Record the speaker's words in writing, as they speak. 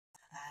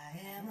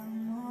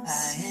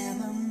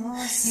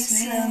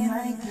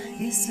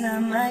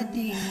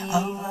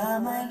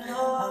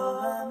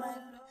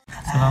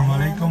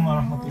Assalamualaikum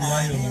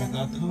warahmatullahi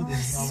wabarakatuh.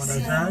 This is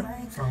Mohamed Azhar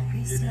from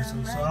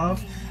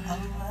UniverCellSoft.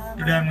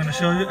 Today I'm going to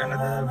show you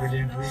another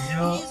brilliant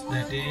video,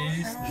 that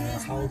is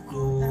how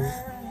to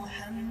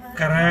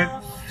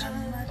correct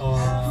or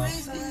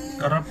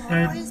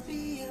corrupted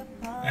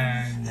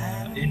and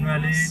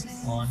invalid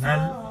or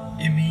null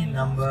IMEI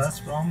numbers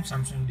from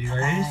Samsung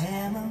device.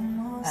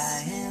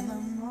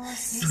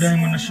 Today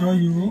I'm going to show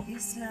you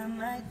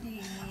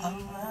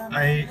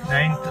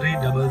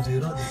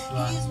I9300. That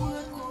one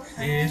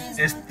is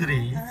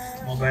S3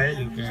 mobile.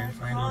 You can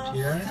find out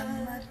here.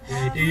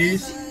 Here it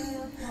is.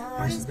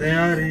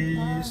 There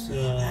is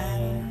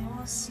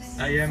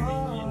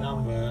IMEI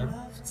number.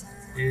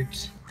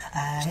 It's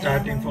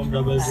starting from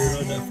 00,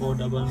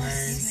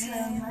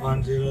 499,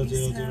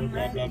 1000,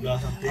 blah blah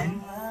blah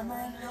something.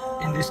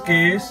 In this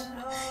case,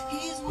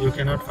 you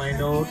cannot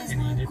find out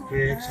any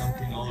network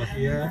something over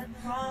here.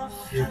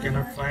 You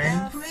cannot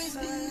find.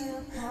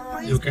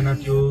 You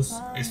cannot use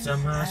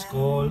SMS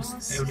calls.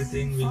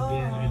 Everything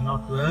will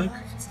not work.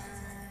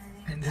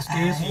 In this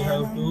case, you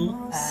have to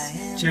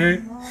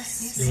check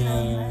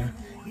your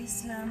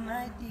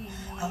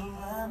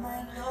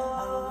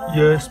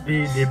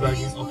USB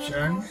debugging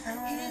option.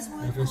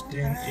 The first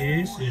thing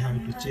is you have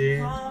to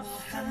change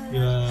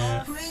your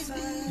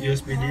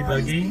USB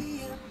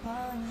debugging.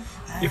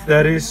 If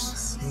there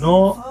is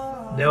no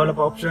develop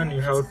option,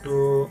 you have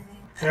to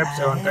tap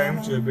 7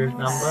 times your build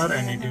number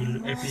and it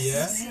will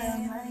appear.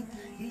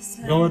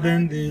 Lower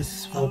than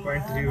this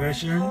 4.3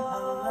 version,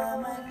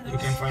 you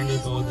can find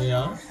it over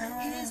there.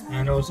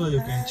 And also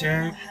you can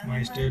check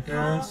my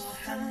status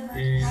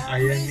in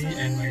IMEI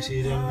and my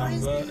serial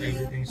number.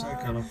 Everything's are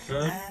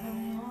corrupted.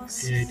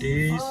 Here it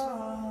is.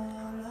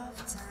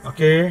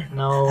 Okay,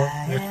 now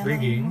let's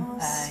begin.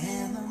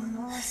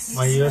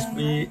 My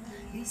USB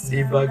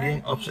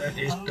debugging option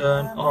is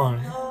turned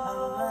on.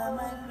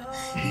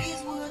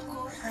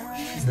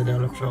 The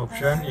developer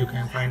option you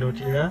can find out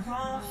here.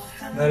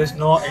 There is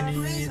no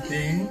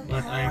anything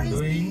but I am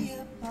doing.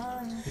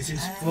 This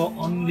is for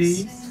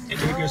only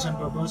education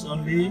purpose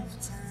only.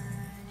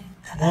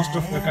 Most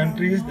of the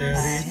countries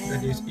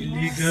that is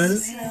illegal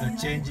the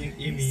changing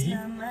IMEI.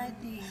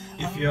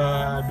 If you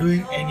are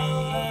doing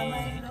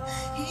any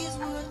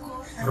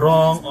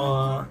wrong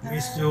or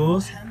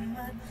misuse,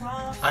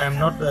 I am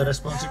not the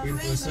responsible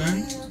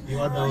person. You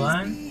are the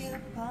one.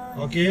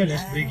 Okay,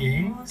 let's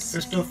begin.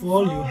 First of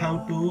all, you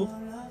have to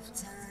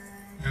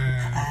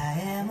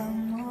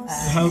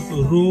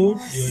root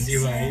your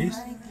device,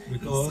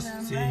 because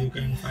see, you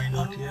can find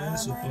out here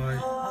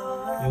super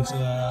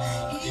user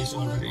is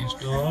already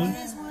installed,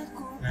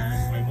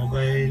 and my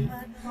mobile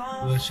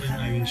version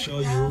I will show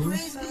you.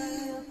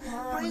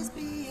 You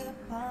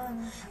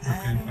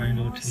can find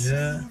out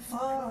here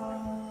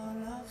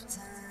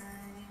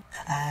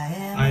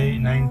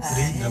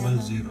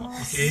I9300.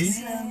 Okay,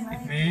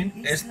 it means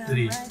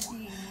S3.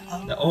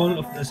 The all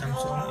of the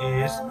Samsung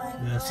is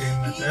the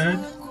same method.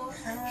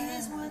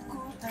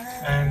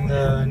 And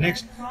the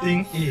next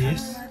thing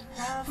is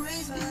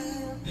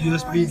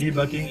USB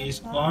debugging is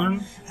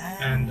on,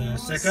 and the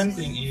second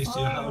thing is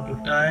you have to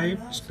type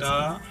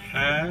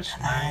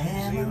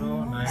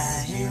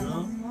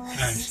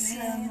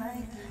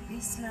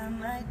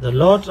 *9090#. The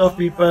lots of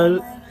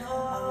people,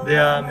 they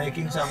are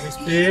making some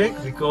mistake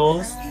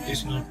because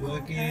it's not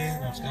working,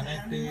 not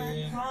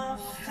connecting.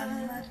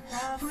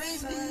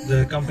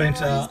 The complaints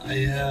are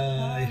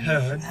I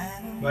heard,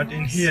 but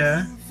in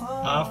here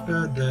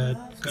after the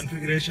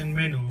configuration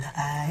menu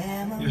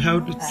you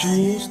have to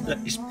choose the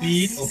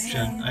speed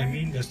option, I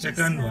mean the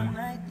second one.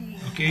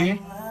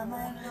 Okay,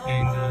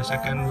 and the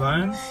second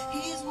one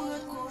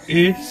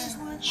it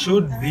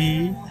should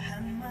be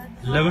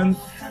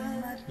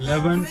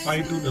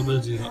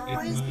 115200.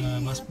 It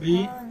must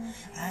be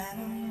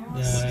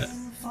the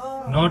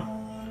not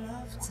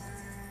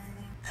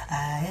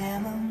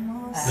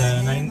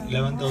the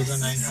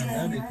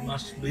 11,900. It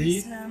must be,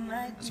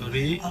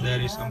 sorry,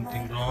 there is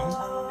something wrong.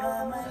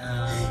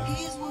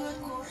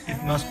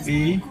 It must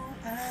be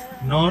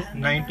not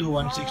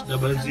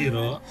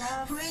 921600.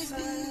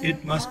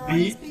 It must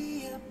be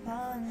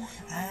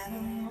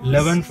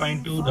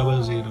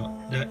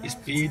 115200. The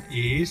speed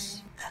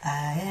is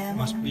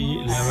must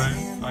be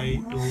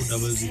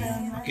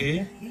 115200.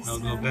 Okay, now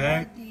go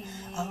back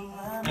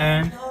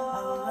and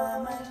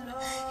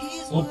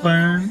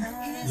open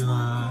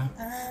your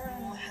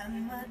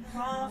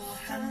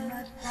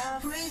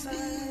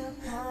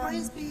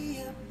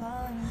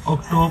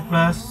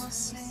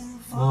Octopus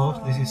box.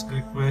 This is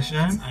quick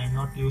version. I am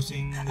not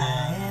using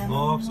the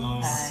box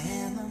or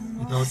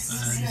without.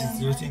 This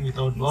is using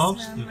without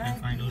box. You can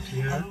find out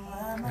here.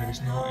 There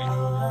is no any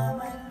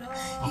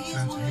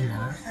options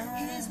here.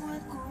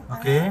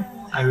 Okay,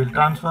 I will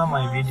transfer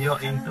my video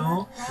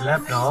into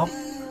laptop.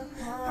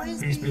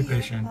 Please be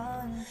patient.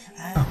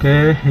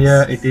 Okay,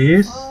 here it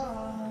is.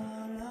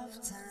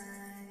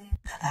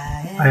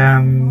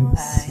 I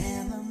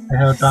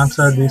have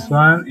transferred this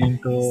one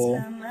into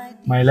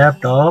my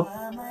laptop.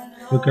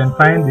 you can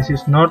find this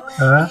is not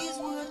a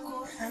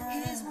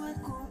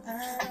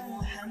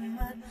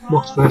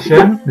box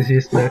version. This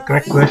is the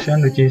correct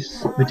version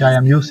which I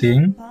am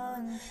using.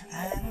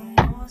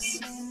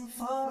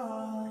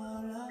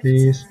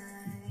 Please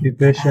be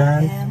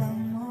patient.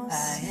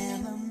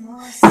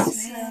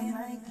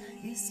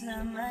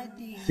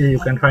 See, you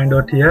can find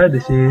out here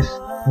this is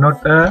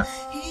not a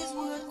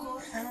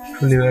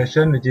fully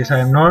version, which is I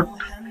am not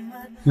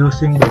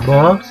using the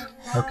box.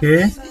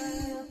 Okay,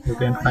 you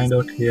can find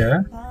out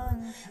here.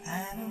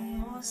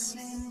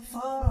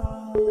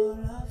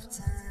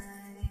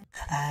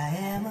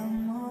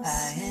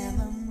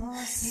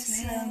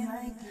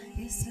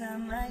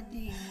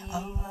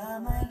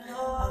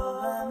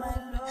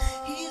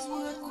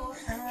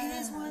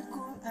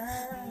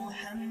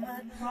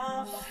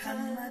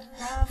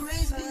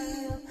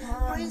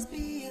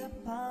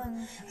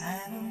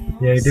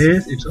 Here it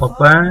is, it's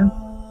open.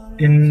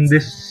 In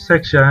this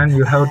section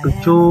you have to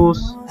choose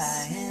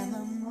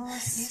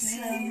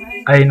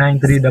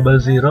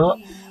I9300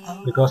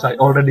 because I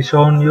already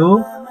shown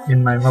you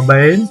in my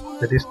mobile,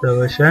 that is the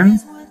version.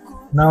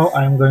 Now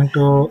I am going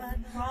to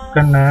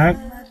connect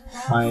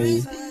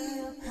my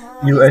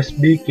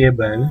USB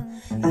cable.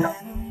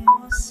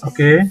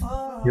 Okay,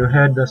 you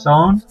heard the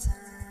sound,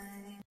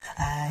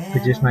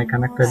 which is my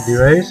connected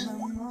device.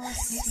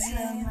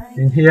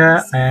 In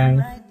here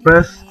and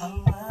press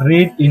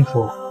read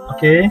info.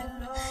 Okay,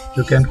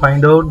 you can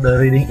find out the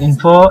reading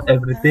info,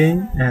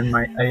 everything, and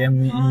my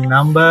IMEI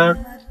number.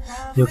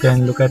 You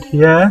can look at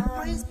here,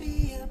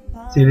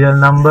 serial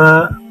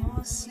number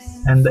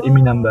and the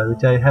IMEI number,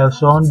 which I have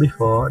shown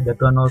before. That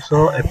one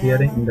also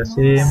appearing in the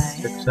same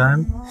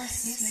section.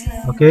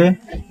 Okay,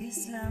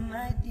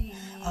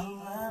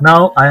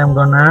 now I am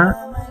gonna,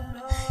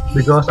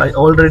 because I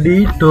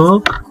already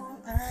took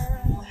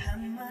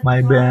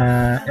my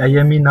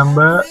IMEI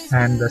number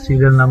and the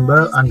serial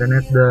number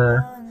underneath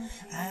the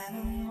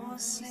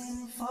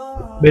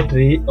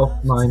battery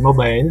of my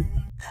mobile,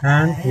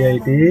 and here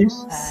it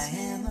is.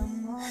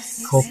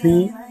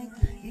 Copy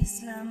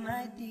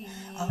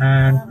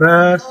and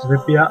press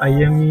repair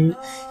IMEI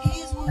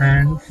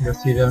and the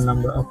serial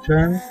number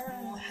option.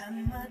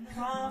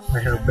 I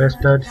have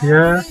pasted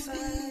here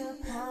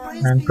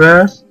and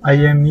press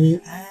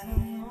IMEI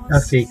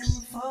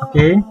affix.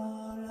 Okay,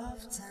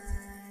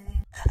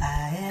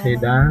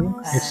 done.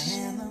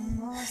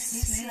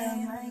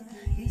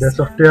 The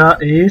software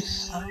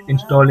is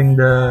installing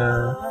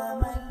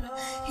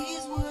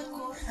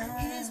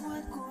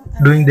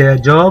doing their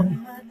job,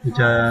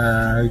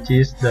 which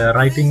is the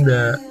writing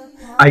the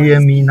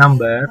IMEI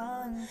number.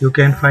 You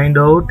can find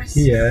out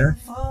here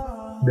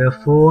the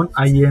phone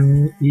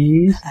IMEI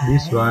is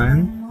this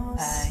one,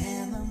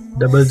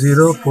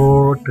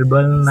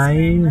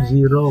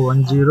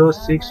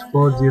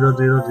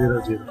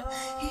 004999010640000,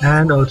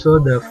 and also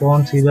the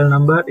phone serial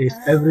number is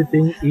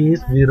everything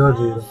is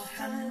 00.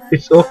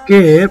 It's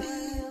okay,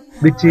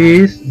 which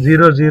is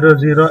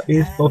 000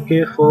 is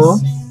okay for.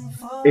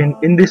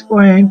 In this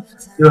point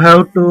you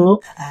have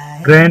to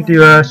grant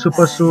your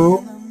super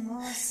SU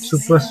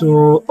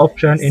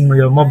option in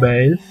your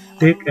mobile.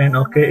 Tick and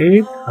okay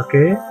it.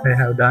 Okay, I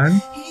have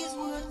done.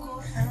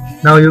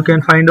 Now you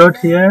can find out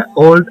here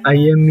old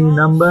IMEI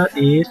number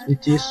is,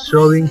 which is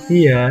showing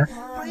here,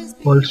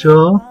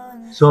 also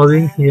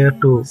showing here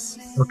too.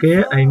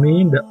 Okay, I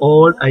mean the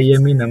old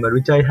IMEI number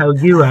which I have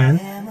given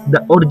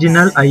the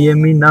original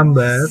IMEI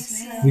number,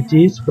 which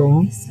is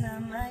from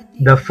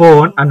the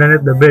phone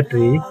underneath the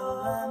battery.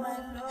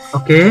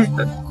 Okay,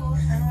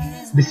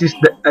 this is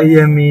the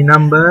IMEI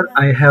number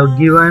I have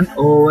given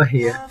over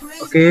here.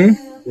 Okay,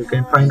 you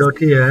can find out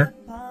here,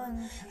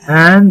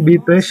 and be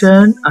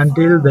patient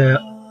until the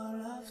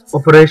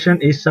operation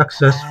is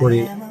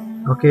successfully.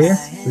 Okay,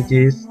 which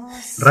is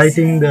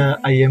writing the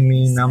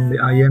IMEI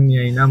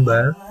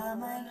number.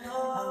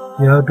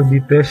 You have to be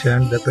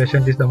patient. The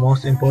patient is the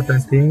most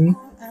important thing.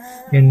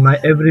 In my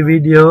every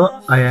video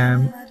I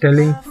am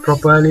telling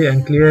properly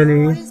and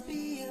clearly,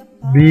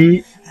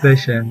 be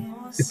patient.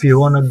 If you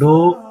want to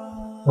do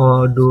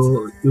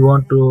you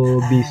want to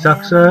be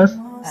success,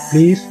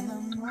 please,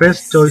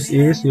 first choice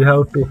is you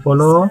have to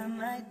follow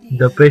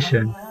the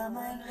patient.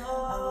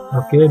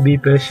 Okay, be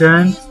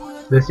patient.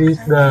 This is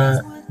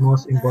the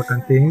most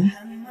important thing.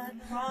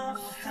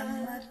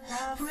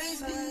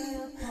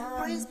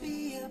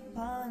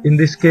 In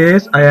this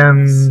case I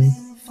am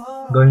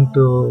going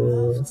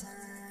to,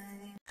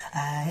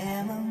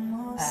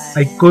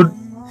 I could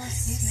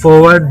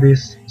forward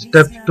this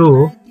step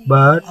 2,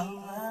 but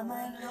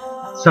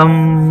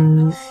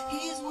some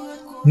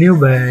new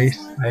guys,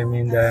 I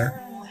mean the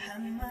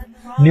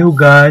new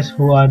guys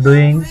who are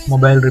doing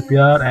mobile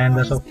repair and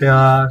the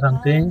software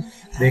something,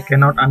 they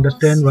cannot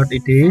understand what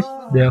it is.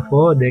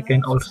 Therefore they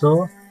can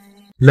also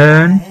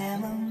learn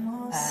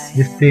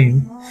this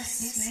thing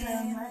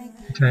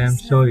which I am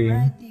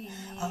showing.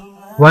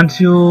 Once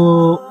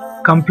you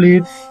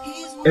complete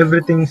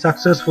everything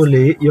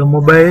successfully, your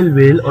mobile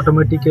will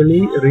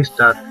automatically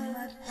restart.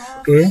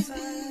 Okay,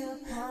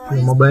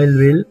 your mobile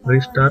will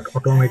restart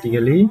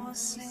automatically.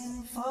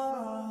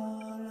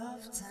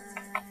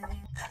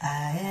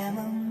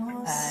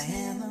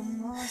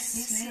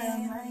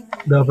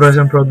 the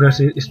operation progress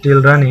is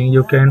still running.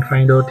 You can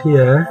find out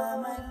here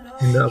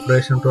in the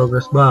operation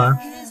progress bar.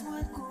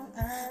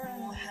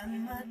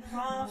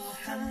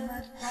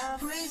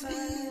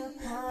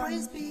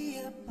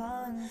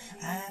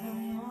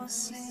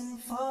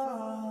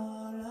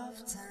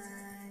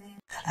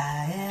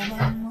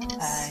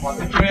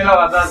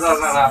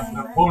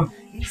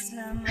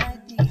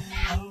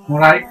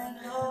 Mulai.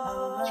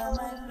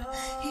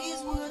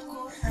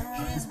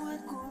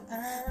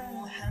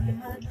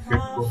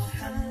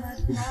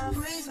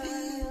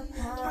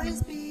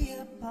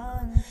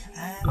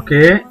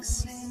 Okay,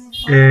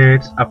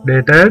 it's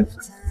updated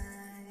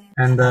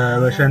and the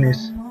version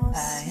is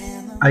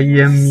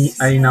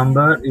IMEI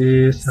number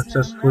is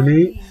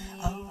successfully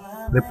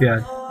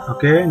repaired.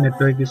 Okay,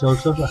 network is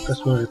also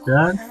successfully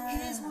repaired.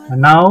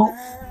 And now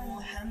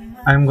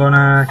I'm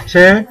gonna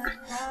check,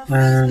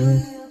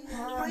 and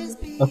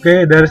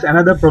okay, there is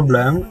another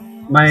problem.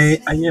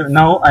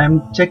 Now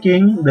I'm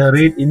checking the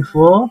read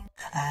info.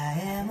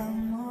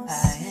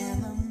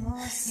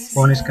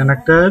 Phone is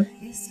connected.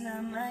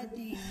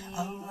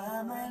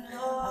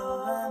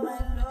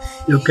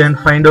 You can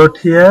find out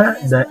here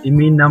the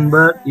IMEI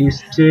number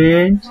is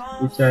changed,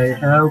 which I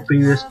have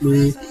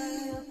previously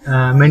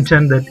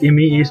mentioned that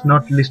IMEI is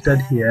not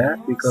listed here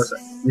because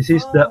this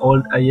is the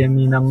old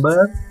IMEI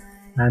number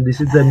and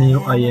this is the new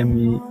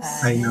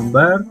IMEI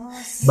number.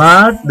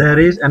 But there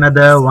is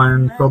another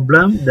one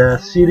problem. The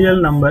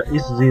serial number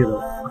is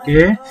 0.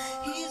 Okay,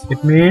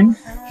 it means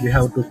we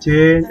have to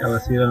change our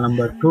serial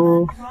number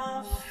to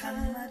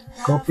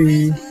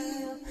copy,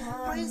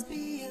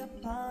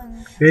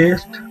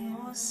 paste.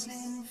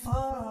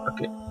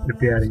 Okay,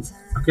 repairing.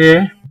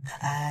 Okay,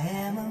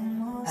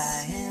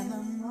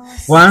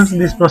 once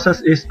this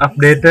process is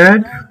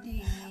updated,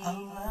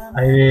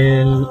 I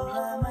will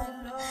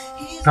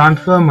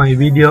transfer my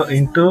video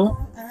into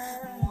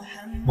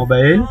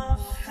mobile.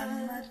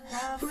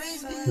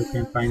 You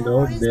can find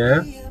out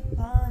there.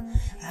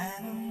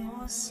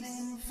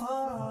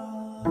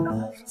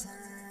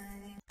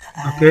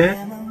 Okay,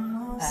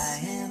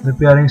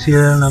 repairing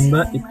serial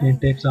number, it can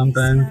take some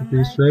time to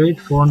please wait.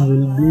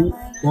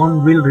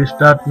 Phone will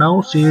restart now.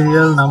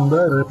 Serial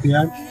number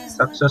repaired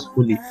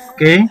successfully.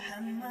 Okay,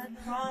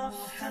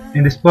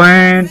 in this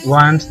point,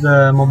 once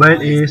the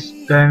mobile is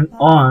turned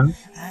on,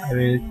 I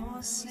will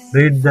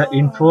read the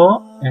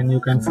info and you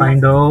can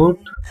find out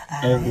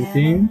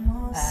everything.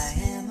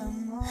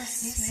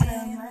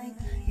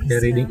 The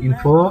reading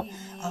info.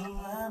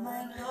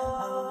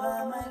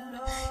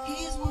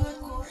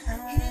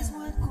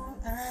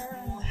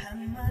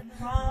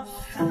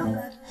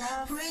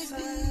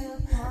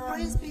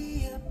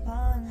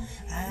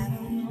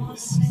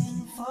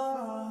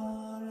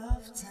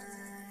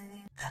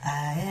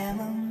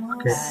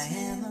 Okay,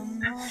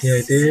 here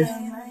it is,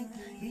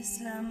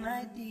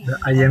 the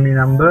IMEI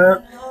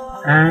number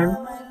and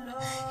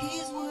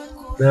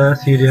the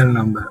serial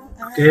number,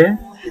 okay,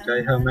 which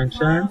I have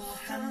mentioned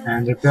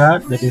and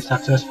repaired, that is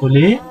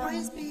successfully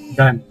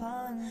done.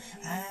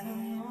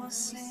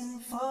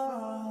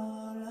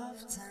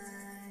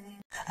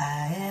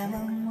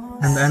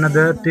 And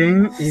another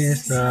thing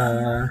is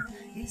that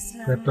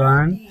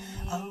one,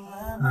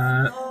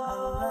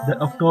 the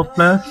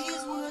Octoplus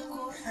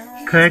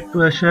correct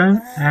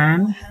version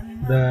and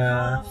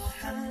the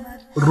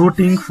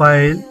routing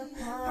file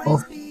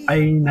of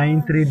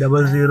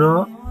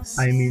I9300,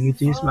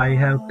 which is I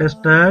have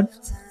tested.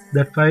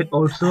 That file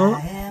also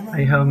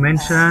I have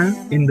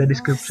mentioned in the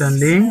description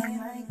link.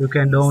 You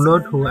can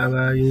download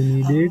whoever you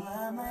need it.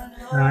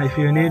 If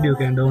you need, you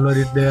can download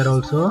it there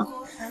also.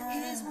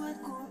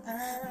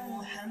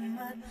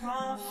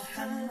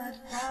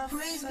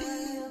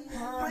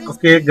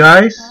 Okay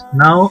guys,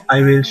 now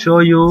I will show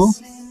you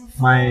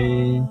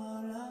the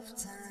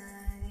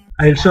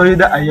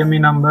IMEI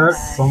number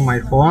from my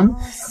phone.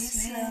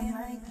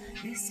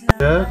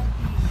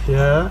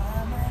 Here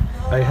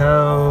I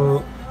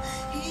have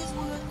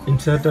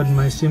inserted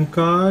my SIM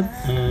card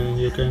and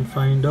you can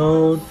find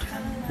out,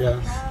 yeah,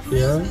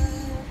 here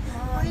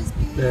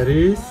there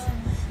is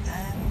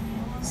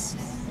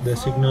the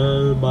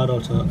signal bar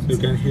also. You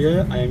can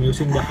hear I am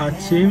using the hard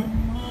SIM,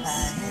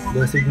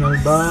 the signal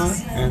bar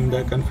and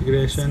the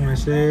configuration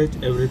message,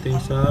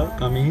 everything's are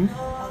coming.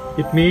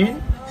 It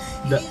means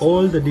that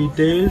all the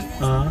details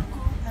are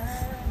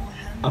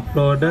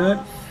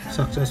uploaded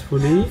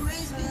successfully.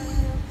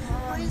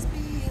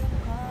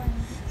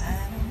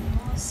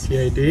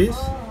 Here it is,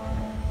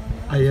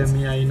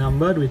 IMEI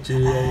number which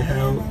I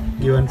have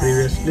given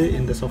previously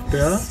in the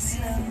software,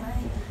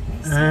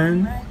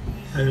 and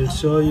I will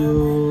show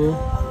you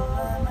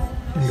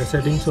in the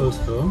settings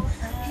also.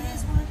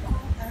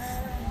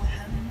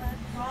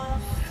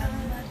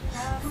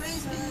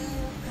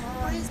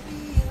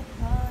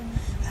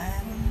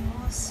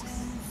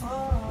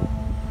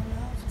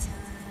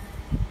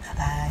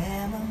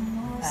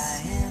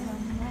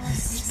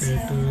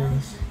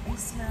 Status.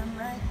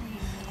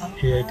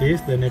 Here it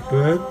is, the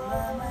network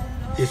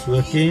is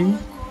working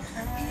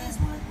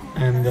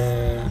and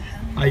the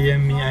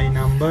IMEI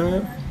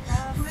number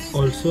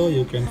also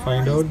you can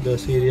find out the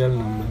serial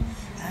number.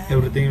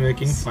 everything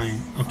working fine.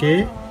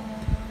 Okay,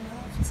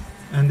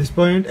 and this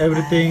point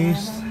everything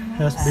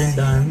has been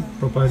done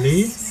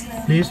properly.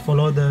 Please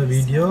follow the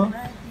video,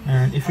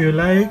 and if you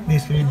like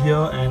this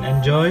video and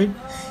enjoyed,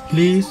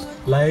 please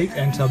like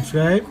and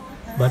subscribe.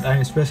 But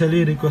I'm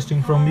especially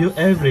requesting from you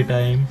every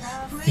time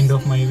end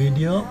of my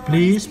video,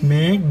 please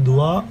make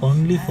dua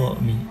only for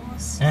me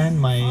and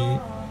my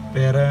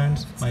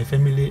parents, my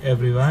family,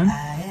 everyone.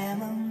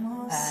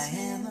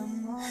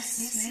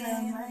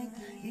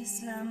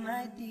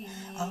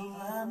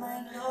 Allah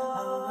my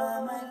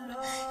Lord,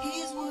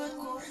 His word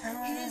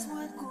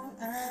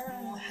Quran,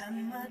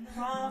 Muhammad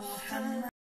Prophet.